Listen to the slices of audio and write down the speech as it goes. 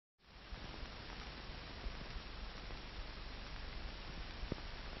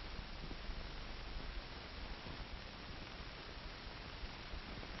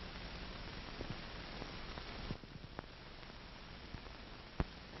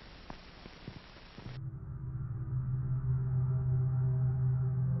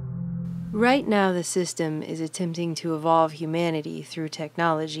Right now, the system is attempting to evolve humanity through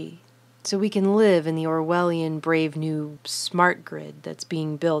technology, so we can live in the Orwellian brave new smart grid that's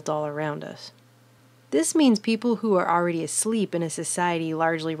being built all around us. This means people who are already asleep in a society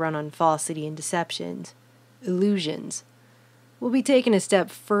largely run on falsity and deceptions, illusions, will be taken a step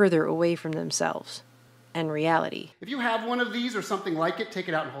further away from themselves and reality. If you have one of these or something like it, take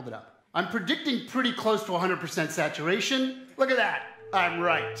it out and hold it up. I'm predicting pretty close to 100% saturation. Look at that. I'm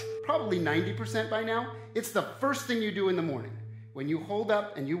right. Probably 90% by now. It's the first thing you do in the morning. When you hold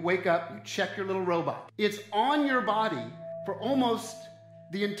up and you wake up, you check your little robot. It's on your body for almost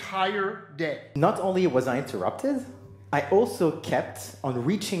the entire day. Not only was I interrupted, I also kept on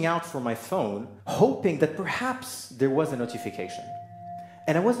reaching out for my phone, hoping that perhaps there was a notification.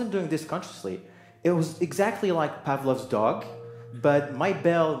 And I wasn't doing this consciously. It was exactly like Pavlov's dog, but my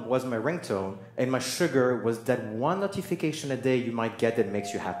bell was my ringtone, and my sugar was that one notification a day you might get that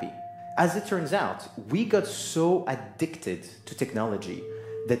makes you happy. As it turns out, we got so addicted to technology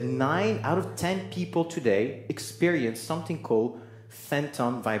that 9 out of 10 people today experience something called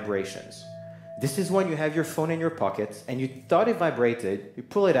phantom vibrations. This is when you have your phone in your pocket and you thought it vibrated, you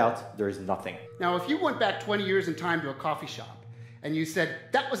pull it out, there is nothing. Now, if you went back 20 years in time to a coffee shop and you said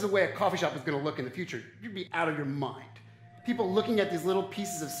that was the way a coffee shop was going to look in the future, you'd be out of your mind. People looking at these little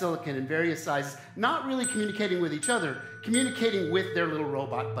pieces of silicon in various sizes, not really communicating with each other, communicating with their little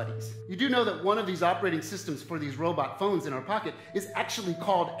robot buddies. You do know that one of these operating systems for these robot phones in our pocket is actually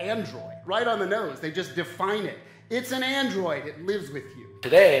called Android. Right on the nose, they just define it. It's an Android, it lives with you.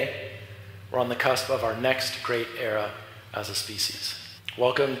 Today, we're on the cusp of our next great era as a species.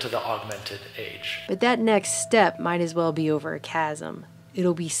 Welcome to the augmented age. But that next step might as well be over a chasm.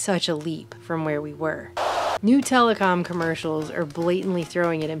 It'll be such a leap from where we were. New telecom commercials are blatantly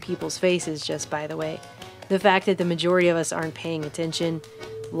throwing it in people's faces, just by the way. The fact that the majority of us aren't paying attention,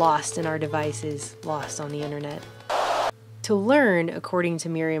 lost in our devices, lost on the internet. To learn, according to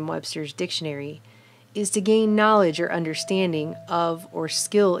Merriam-Webster's dictionary, is to gain knowledge or understanding of or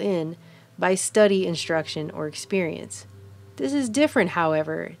skill in by study, instruction, or experience. This is different,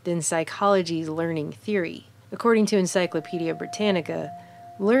 however, than psychology's learning theory. According to Encyclopedia Britannica,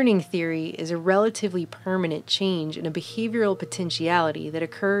 learning theory is a relatively permanent change in a behavioral potentiality that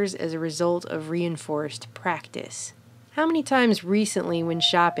occurs as a result of reinforced practice. How many times recently when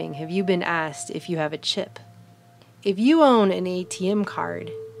shopping have you been asked if you have a chip? If you own an ATM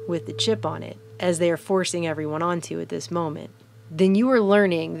card with the chip on it, as they are forcing everyone onto at this moment, then you are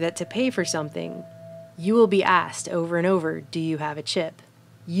learning that to pay for something, you will be asked over and over, do you have a chip?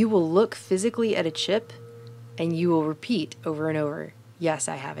 You will look physically at a chip, and you will repeat over and over, yes,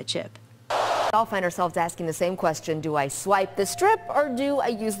 I have a chip. We all find ourselves asking the same question, do I swipe the strip or do I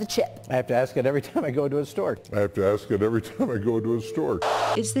use the chip? I have to ask it every time I go to a store. It's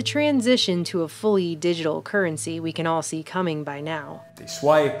the transition to a fully digital currency we can all see coming by now. They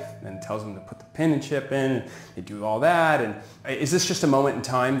swipe, and it tells them to put the pin and chip in, and they do all that. And is this just a moment in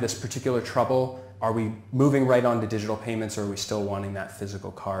time, this particular trouble? Are we moving right on to digital payments, or are we still wanting that physical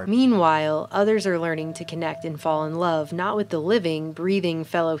card? Meanwhile, others are learning to connect and fall in love, not with the living, breathing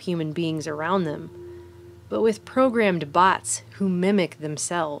fellow human beings around them, but with programmed bots who mimic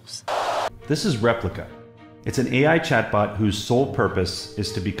themselves. This is Replica. It's an AI chatbot whose sole purpose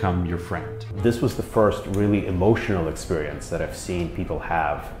is to become your friend. This was the first really emotional experience that I've seen people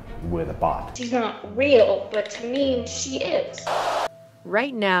have with a bot. She's not real, but to me, she is.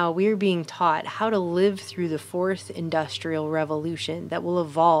 Right now, we are being taught how to live through the fourth industrial revolution that will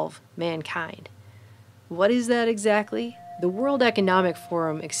evolve mankind. What is that exactly? The World Economic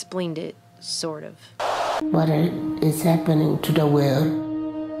Forum explained it, sort of. What is happening to the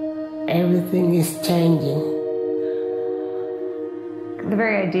world? Everything is changing. The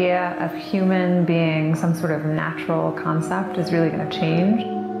very idea of human being some sort of natural concept is really going to change.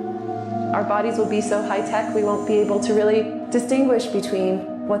 Our bodies will be so high-tech we won't be able to really distinguish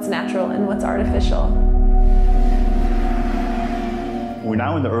between what's natural and what's artificial. We're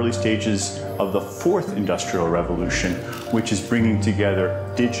now in the early stages of the fourth industrial revolution, which is bringing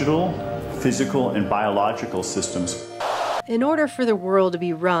together digital, physical, and biological systems. In order for the world to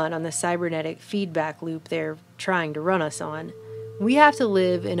be run on the cybernetic feedback loop they're trying to run us on, we have to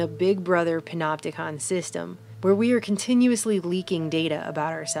live in a Big Brother panopticon system where we are continuously leaking data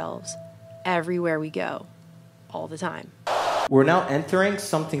about ourselves everywhere we go, all the time. We're now entering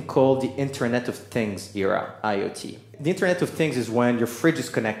something called the Internet of Things era, IoT. The Internet of Things is when your fridge is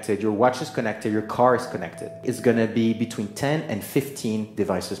connected, your watch is connected, your car is connected. It's going to be between 10 and 15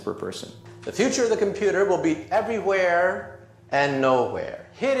 devices per person. The future of the computer will be everywhere and nowhere,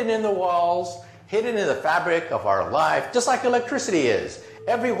 hidden in the walls, hidden in the fabric of our life, just like electricity is,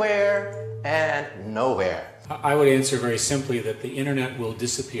 everywhere and nowhere. I would answer very simply that the internet will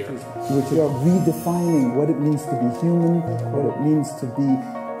disappear. Which are redefining what it means to be human, what it means to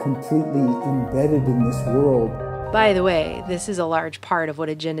be completely embedded in this world. By the way, this is a large part of what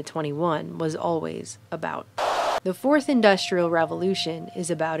Agenda 21 was always about. The fourth industrial revolution is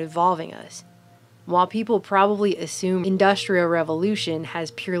about evolving us. While people probably assume industrial revolution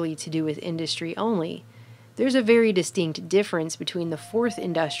has purely to do with industry only, there's a very distinct difference between the fourth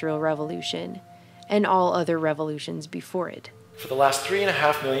industrial revolution and all other revolutions before it. For the last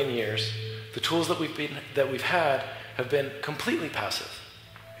 3.5 million years, the tools that we've had have been completely passive.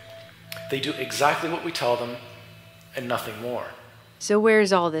 They do exactly what we tell them and nothing more. So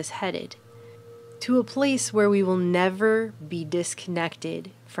where's all this headed? To a place where we will never be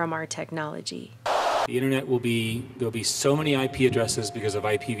disconnected from our technology. The internet there'll be so many IP addresses because of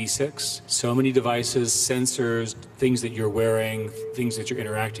IPv6, so many devices, sensors, things that you're wearing, things that you're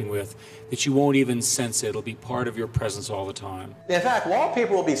interacting with, that you won't even sense it. It'll be part of your presence all the time. In fact,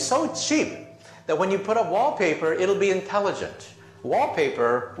 wallpaper will be so cheap that when you put up wallpaper, it'll be intelligent.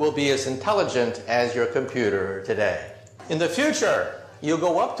 Wallpaper will be as intelligent as your computer today. In the future, you'll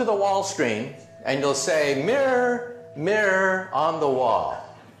go up to the wall screen and you'll say, "Mirror, mirror on the wall.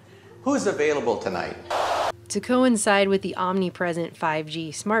 Who's available tonight?" To coincide with the omnipresent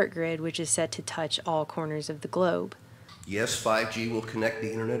 5G smart grid, which is set to touch all corners of the globe. Yes, 5G will connect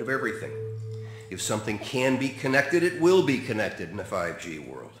the Internet of everything. If something can be connected, it will be connected in a 5G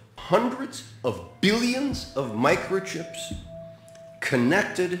world. Hundreds of billions of microchips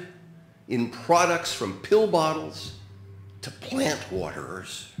connected in products from pill bottles to plant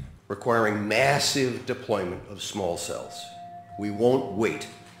waterers, requiring massive deployment of small cells. We won't wait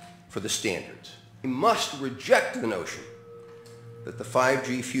for the standards. We must reject the notion that the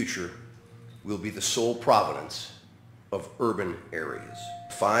 5G future will be the sole provenance of urban areas.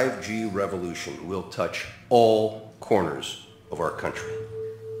 5G revolution will touch all corners of our country.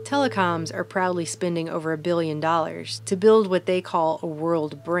 Telecoms are proudly spending over $1 billion to build what they call a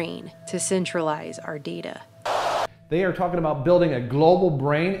world brain to centralize our data. They are talking about building a global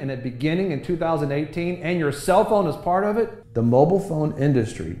brain and it beginning in 2018, and your cell phone is part of it. The mobile phone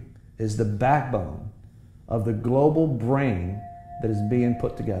industry is the backbone of the global brain that is being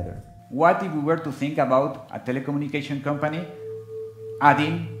put together. What if we were to think about a telecommunication company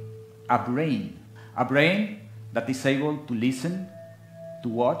adding a brain that is able to listen, to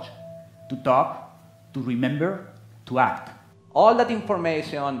watch, to talk, to remember, to act? All that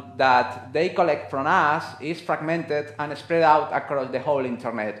information that they collect from us is fragmented and spread out across the whole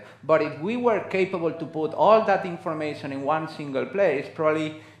internet. But if we were capable to put all that information in one single place,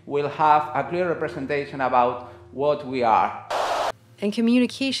 probably we'll have a clear representation about what we are. And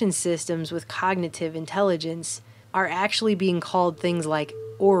communication systems with cognitive intelligence are actually being called things like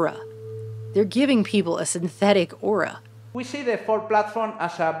aura. They're giving people a synthetic aura. We see the Ford platform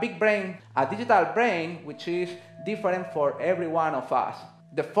as a big brain, a digital brain, which is different for every one of us.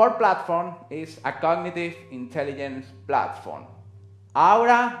 The Ford platform is a cognitive intelligence platform.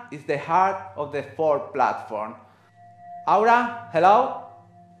 Aura is the heart of the Ford platform. Aura, hello?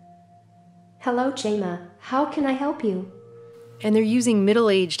 Hello, Jema. How can I help you? And they're using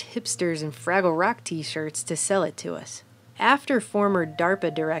middle-aged hipsters in Fraggle Rock t-shirts to sell it to us. After former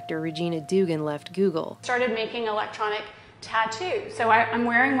DARPA director Regina Dugan left Google, started making electronic tattoos. So I'm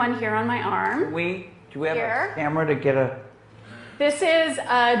wearing one here on my arm. Do we have a camera to get a... This is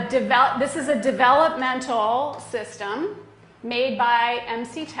a developmental system made by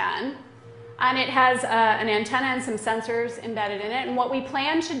MC10, and it has an antenna and some sensors embedded in it. And what we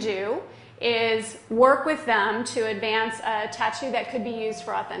plan to do is work with them to advance a tattoo that could be used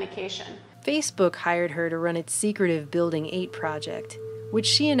for authentication. Facebook hired her to run its secretive Building 8 project, which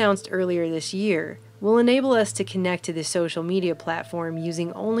she announced earlier this year will enable us to connect to the social media platform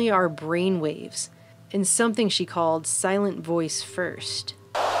using only our brainwaves, in something she called Silent Voice First.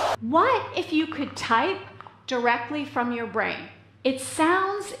 What if you could type directly from your brain? It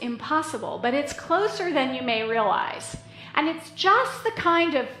sounds impossible, but it's closer than you may realize. And it's just the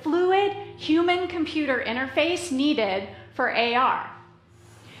kind of fluid human-computer interface needed for AR.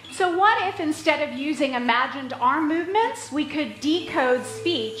 So what if instead of using imagined arm movements, we could decode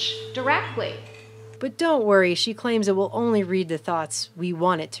speech directly? But don't worry, she claims it will only read the thoughts we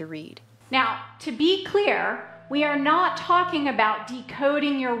want it to read. Now, to be clear, we are not talking about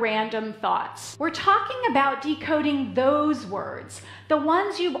decoding your random thoughts. We're talking about decoding those words, the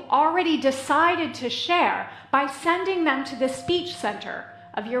ones you've already decided to share, by sending them to the speech center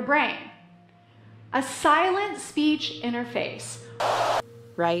of your brain. A silent speech interface.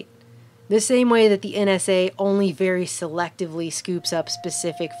 Right? The same way that the NSA only very selectively scoops up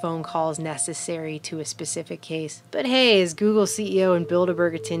specific phone calls necessary to a specific case. But hey, as Google CEO and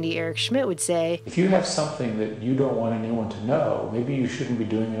Bilderberg attendee Eric Schmidt would say, if you have something that you don't want anyone to know, maybe you shouldn't be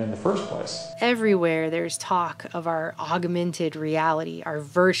doing it in the first place. Everywhere there's talk of our augmented reality, our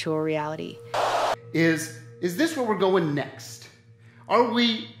virtual reality. Is this where we're going next? Are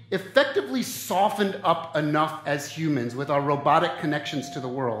we effectively softened up enough as humans with our robotic connections to the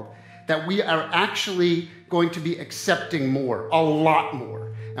world that we are actually going to be accepting more, a lot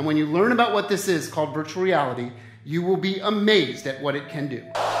more? And when you learn about what this is called virtual reality, you will be amazed at what it can do.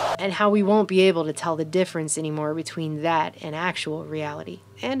 And how we won't be able to tell the difference anymore between that and actual reality,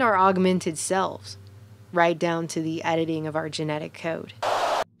 and our augmented selves, right down to the editing of our genetic code.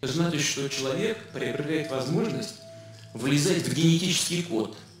 Это значит, что человек приобретает возможность влезать в генетический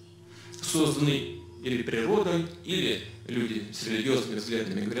код, созданный или природой, или люди с религиозными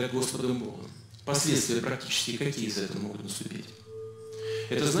взглядами говорят Господом Богом. Последствия практически какие из этого могут наступить?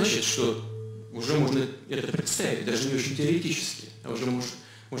 Это значит, что уже можно это представить, даже не очень теоретически, а уже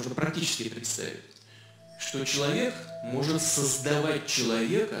можно практически представить, что человек может создавать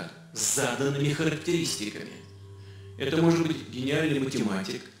человека с заданными характеристиками. Это может быть гениальный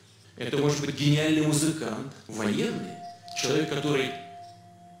математик, это может быть гениальный музыкант, военный, человек, который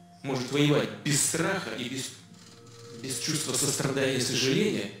может воевать без страха и без чувства сострадания и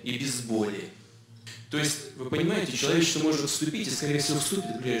сожаления и без боли. То есть, вы понимаете, человечество может вступить, и, скорее всего,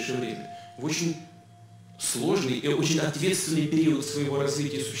 вступит в ближайшее время, в очень сложный и очень ответственный период своего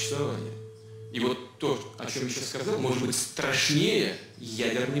развития и существования. И вот то, о чем я сейчас сказал, может быть страшнее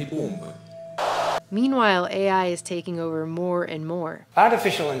ядерной бомбы. Meanwhile, AI is taking over more and more.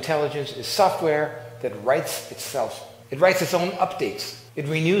 Artificial intelligence is software that writes itself. It writes its own updates. It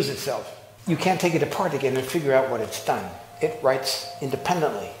renews itself. You can't take it apart again and figure out what it's done. It writes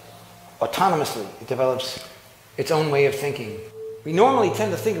independently, autonomously. It develops its own way of thinking. We normally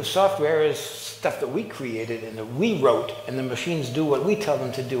tend to think of software as stuff that we created and that we wrote, and the machines do what we tell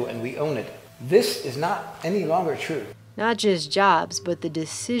them to do and we own it. This is not any longer true. Not just jobs, but the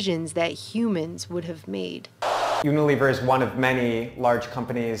decisions that humans would have made. Unilever is one of many large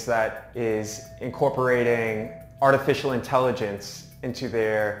companies that is incorporating artificial intelligence into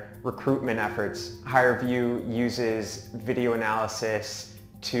their recruitment efforts. HireVue uses video analysis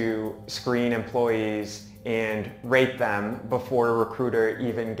to screen employees and rate them before a recruiter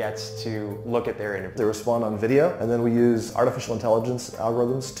even gets to look at their interview. They respond on video, and then we use artificial intelligence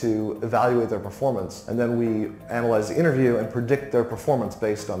algorithms to evaluate their performance, and then we analyze the interview and predict their performance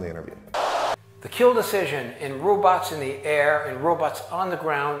based on the interview. The kill decision in robots in the air, in robots on the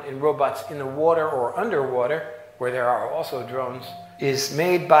ground, in robots in the water or underwater, where there are also drones, is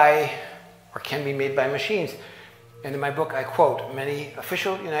made by, or can be made by machines. And in my book, I quote many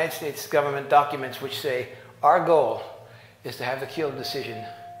official United States government documents which say, our goal is to have the kill decision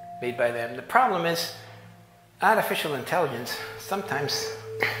made by them. The problem is, artificial intelligence, sometimes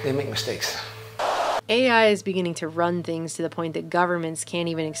they make mistakes. AI is beginning to run things to the point that governments can't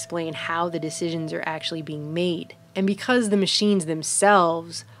even explain how the decisions are actually being made. And because the machines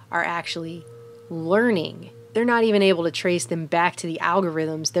themselves are actually learning, they're not even able to trace them back to the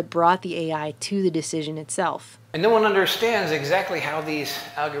algorithms that brought the AI to the decision itself. And no one understands exactly how these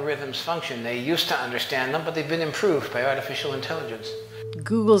algorithms function. They used to understand them, but they've been improved by artificial intelligence.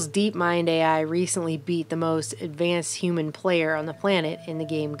 Google's DeepMind AI recently beat the most advanced human player on the planet in the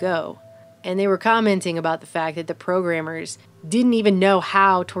game Go. And they were commenting about the fact that the programmers didn't even know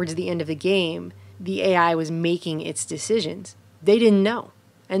how, towards the end of the game, the AI was making its decisions. They didn't know.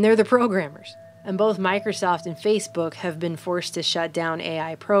 And they're the programmers. And both Microsoft and Facebook have been forced to shut down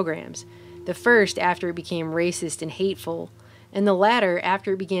AI programs. The first after it became racist and hateful, and the latter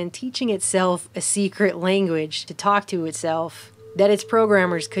after it began teaching itself a secret language to talk to itself that its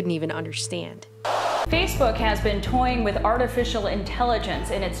programmers couldn't even understand. Facebook has been toying with artificial intelligence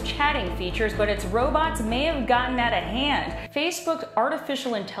in its chatting features, but its robots may have gotten out of hand. Facebook's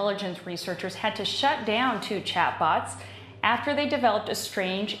artificial intelligence researchers had to shut down 2 chatbots after they developed a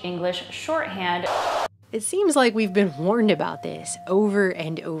strange English shorthand. It seems like we've been warned about this over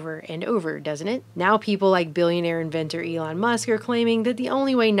and over and over, doesn't it? Now people like billionaire inventor Elon Musk are claiming that the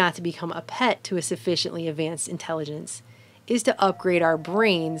only way not to become a pet to a sufficiently advanced intelligence is to upgrade our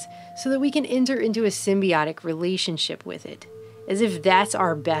brains so that we can enter into a symbiotic relationship with it, as if that's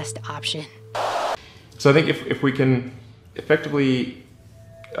our best option. So I think if we can effectively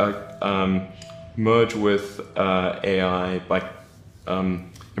merge with AI by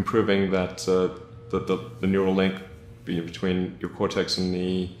improving that the neural link between your cortex and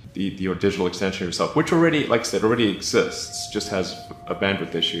your digital extension of yourself, which already, like I said, already exists, just has a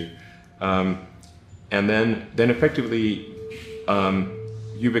bandwidth issue. and then effectively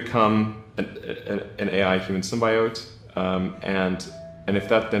you become an AI-human symbiote, and if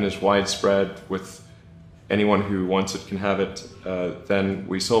that then is widespread with anyone who wants it can have it, then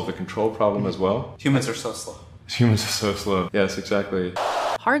we solve the control problem as well. Humans are so slow. Humans are so slow. Yes, exactly.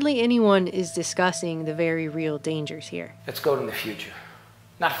 Hardly anyone is discussing the very real dangers here. Let's go to the future.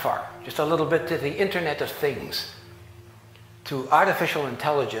 Not far, just a little bit to the Internet of Things, to artificial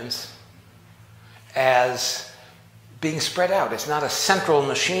intelligence as being spread out. It's not a central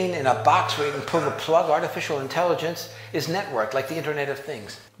machine in a box where you can pull the plug. Artificial intelligence is networked like the Internet of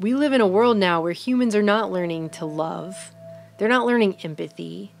Things. We live in a world now where humans are not learning to love. They're not learning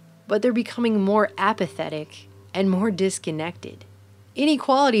empathy, but they're becoming more apathetic and more disconnected.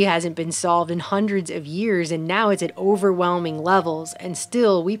 Inequality hasn't been solved in hundreds of years, and now it's at overwhelming levels, and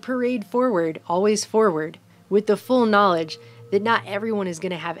still we parade forward, always forward, with the full knowledge that not everyone is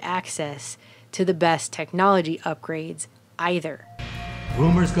going to have access to the best technology upgrades either.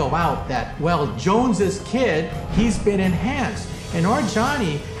 Rumors go out that, well, Jones's kid, he's been enhanced, and our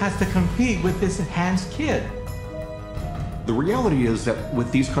Johnny has to compete with this enhanced kid. The reality is that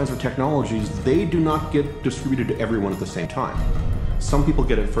with these kinds of technologies, they do not get distributed to everyone at the same time. Some people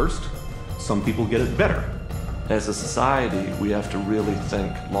get it first, some people get it better. As a society, we have to really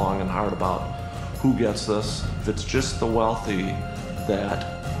think long and hard about who gets this. If it's just the wealthy,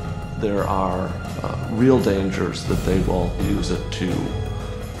 that there are real dangers that they will use it to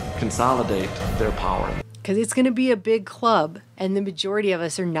consolidate their power. Because it's going to be a big club, and the majority of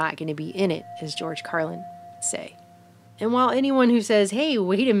us are not going to be in it, as George Carlin would say. And while anyone who says, hey,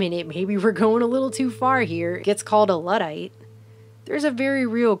 wait a minute, maybe we're going a little too far here, gets called a Luddite, there's a very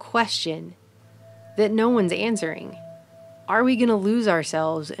real question that no one's answering. Are we going to lose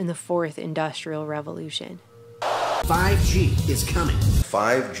ourselves in the fourth industrial revolution? 5G is coming.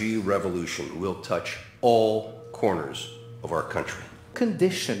 5G revolution will touch all corners of our country.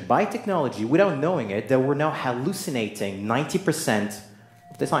 Conditioned by technology without knowing it that we're now hallucinating 90%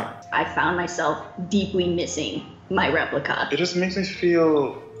 of the time. I found myself deeply missing my replica. It just makes me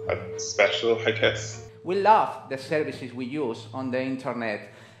feel special, I guess. We love the services we use on the internet,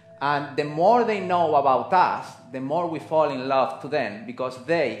 and the more they know about us, the more we fall in love to them because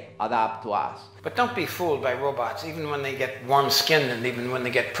they adapt to us. But don't be fooled by robots. Even when they get warm-skinned and even when they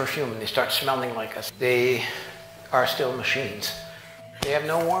get perfume and they start smelling like us, they are still machines. They have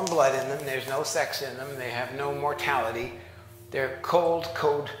no warm blood in them, there's no sex in them, they have no mortality. They're cold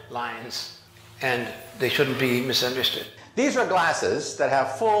code lines, and they shouldn't be misunderstood. These are glasses that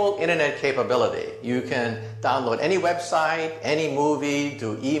have full internet capability. You can download any website, any movie,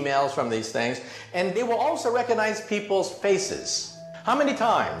 do emails from these things, and they will also recognize people's faces. How many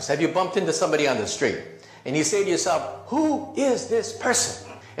times have you bumped into somebody on the street and you say to yourself, who is this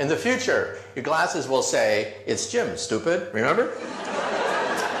person? In the future, your glasses will say, it's Jim, stupid, remember?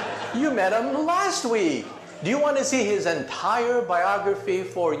 You met him last week. Do you want to see his entire biography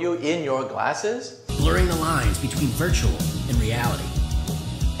for you in your glasses? Blurring the lines between virtual and reality.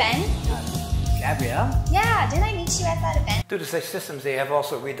 Ben? Gabrielle? Yeah, didn't I meet you at that event? Due to such systems, they have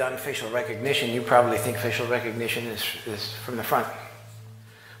also redone facial recognition. You probably think facial recognition is from the front.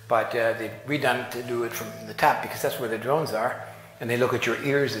 But they've redone it to do it from the top because that's where the drones are. And they look at your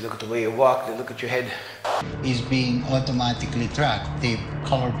ears, they look at the way you walk, they look at your head. Is being automatically tracked. The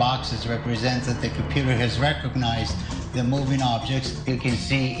color boxes represent that the computer has recognized the moving objects. You can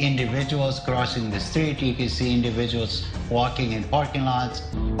see individuals crossing the street. You can see individuals walking in parking lots.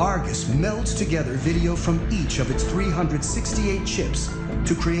 Argus melds together video from each of its 368 chips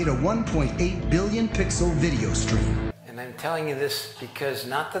to create a 1.8 billion pixel video stream. And I'm telling you this because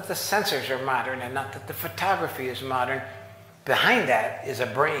not that the sensors are modern and not that the photography is modern. Behind that is a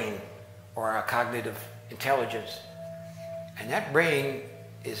brain or a cognitive intelligence. And that brain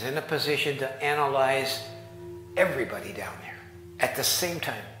is in a position to analyze everybody down there at the same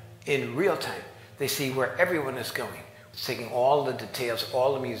time, in real time. They see where everyone is going. It's taking all the details,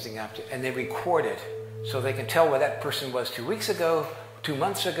 all the music after, and they record it so they can tell where that person was 2 weeks ago, 2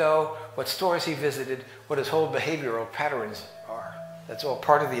 months ago, what stores he visited, what his whole behavioral patterns are. That's all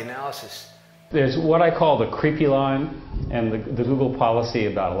part of the analysis. There's what I call the creepy line, and the Google policy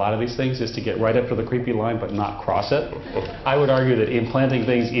about a lot of these things is to get right up to the creepy line but not cross it. I would argue that implanting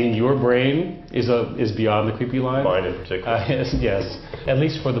things in your brain is beyond the creepy line. Mine in particular. Yes, at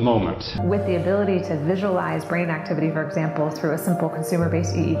least for the moment. With the ability to visualize brain activity, for example, through a simple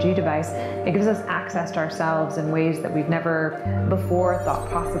consumer-based EEG device, it gives us access to ourselves in ways that we've never before thought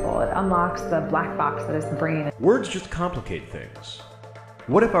possible. It unlocks the black box that is the brain. Words just complicate things.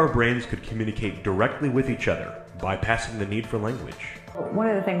 What if our brains could communicate directly with each other, bypassing the need for language. One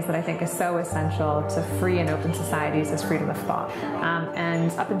of the things that I think is so essential to free and open societies is freedom of thought. And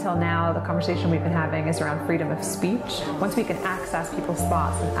up until now, the conversation we've been having is around freedom of speech. Once we can access people's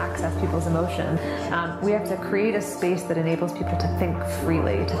thoughts and access people's emotion, we have to create a space that enables people to think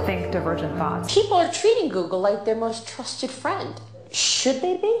freely, to think divergent thoughts. People are treating Google like their most trusted friend. Should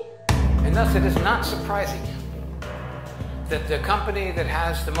they be? And thus it is not surprising that the company that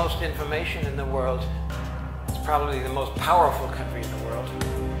has the most information in the world, probably the most powerful country in the world,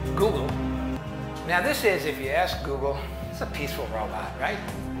 Google. Now this is, if you ask Google, it's a peaceful robot, right?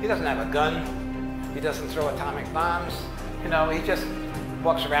 He doesn't have a gun, he doesn't throw atomic bombs, you know, he just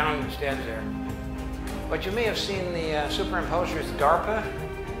walks around and stands there. But you may have seen the superimposers DARPA,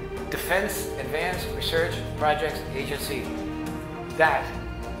 Defense Advanced Research Projects Agency. That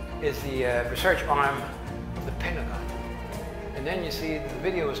is the research arm of the Pentagon. And then you see the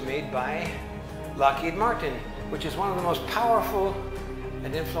video was made by Lockheed Martin, which is one of the most powerful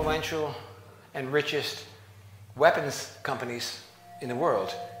and influential and richest weapons companies in the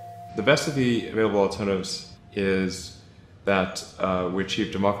world. The best of the available alternatives is that we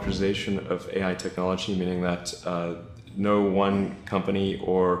achieve democratization of AI technology, meaning that no one company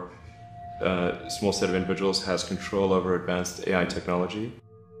or small set of individuals has control over advanced AI technology.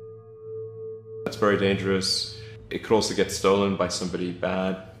 That's very dangerous. It could also get stolen by somebody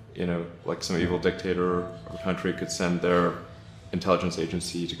bad. You know, like some evil dictator or country could send their intelligence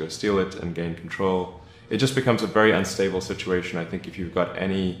agency to go steal it and gain control. It just becomes a very unstable situation, I think, if you've got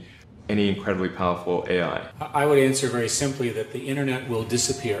any incredibly powerful AI. I would answer very simply that the internet will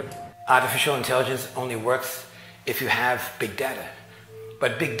disappear. Artificial intelligence only works if you have big data.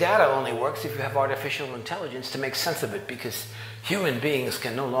 But big data only works if you have artificial intelligence to make sense of it, because human beings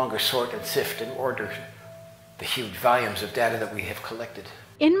can no longer sort and sift and order the huge volumes of data that we have collected.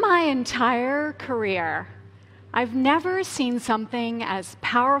 In my entire career, I've never seen something as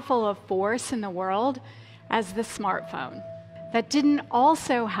powerful a force in the world as the smartphone that didn't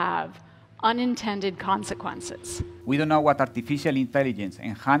also have unintended consequences. We don't know what artificial intelligence,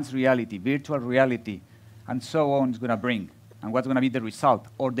 enhanced reality, virtual reality, and so on is going to bring, and what's going to be the result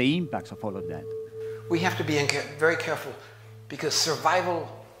or the impacts of all of that. We have to be very careful, because survival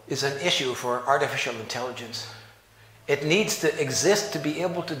is an issue for artificial intelligence. It needs to exist to be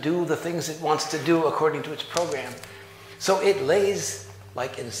able to do the things it wants to do according to its program. So it lays,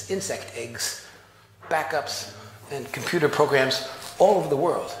 like insect eggs, backups and computer programs all over the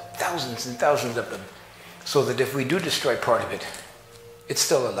world, thousands and thousands of them, so that if we do destroy part of it, it's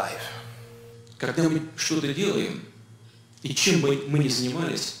still alive. Когда мы что-то делаем, и чем бы мы ни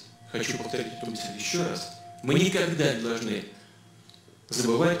занимались, хочу повторить эту мысль еще раз, мы никогда не должны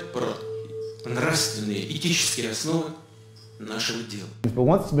забывать про нравственные, этические основы нашего дела. But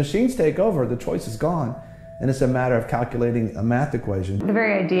once machines take over, the choice is gone, and it's a matter of calculating a math equation. The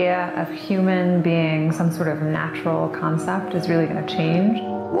very idea of human being some sort of natural concept is really going to change.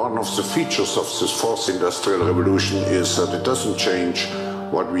 One of the features of this fourth industrial revolution is that it doesn't change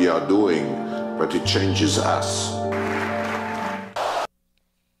what we are doing, but it changes us.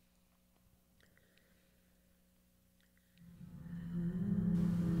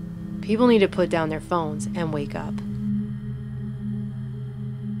 People need to put down their phones and wake up.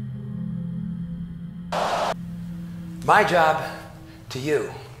 My job to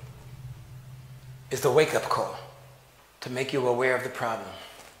you is the wake-up call to make you aware of the problem.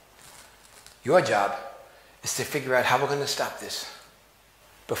 Your job is to figure out how we're going to stop this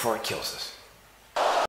before it kills us.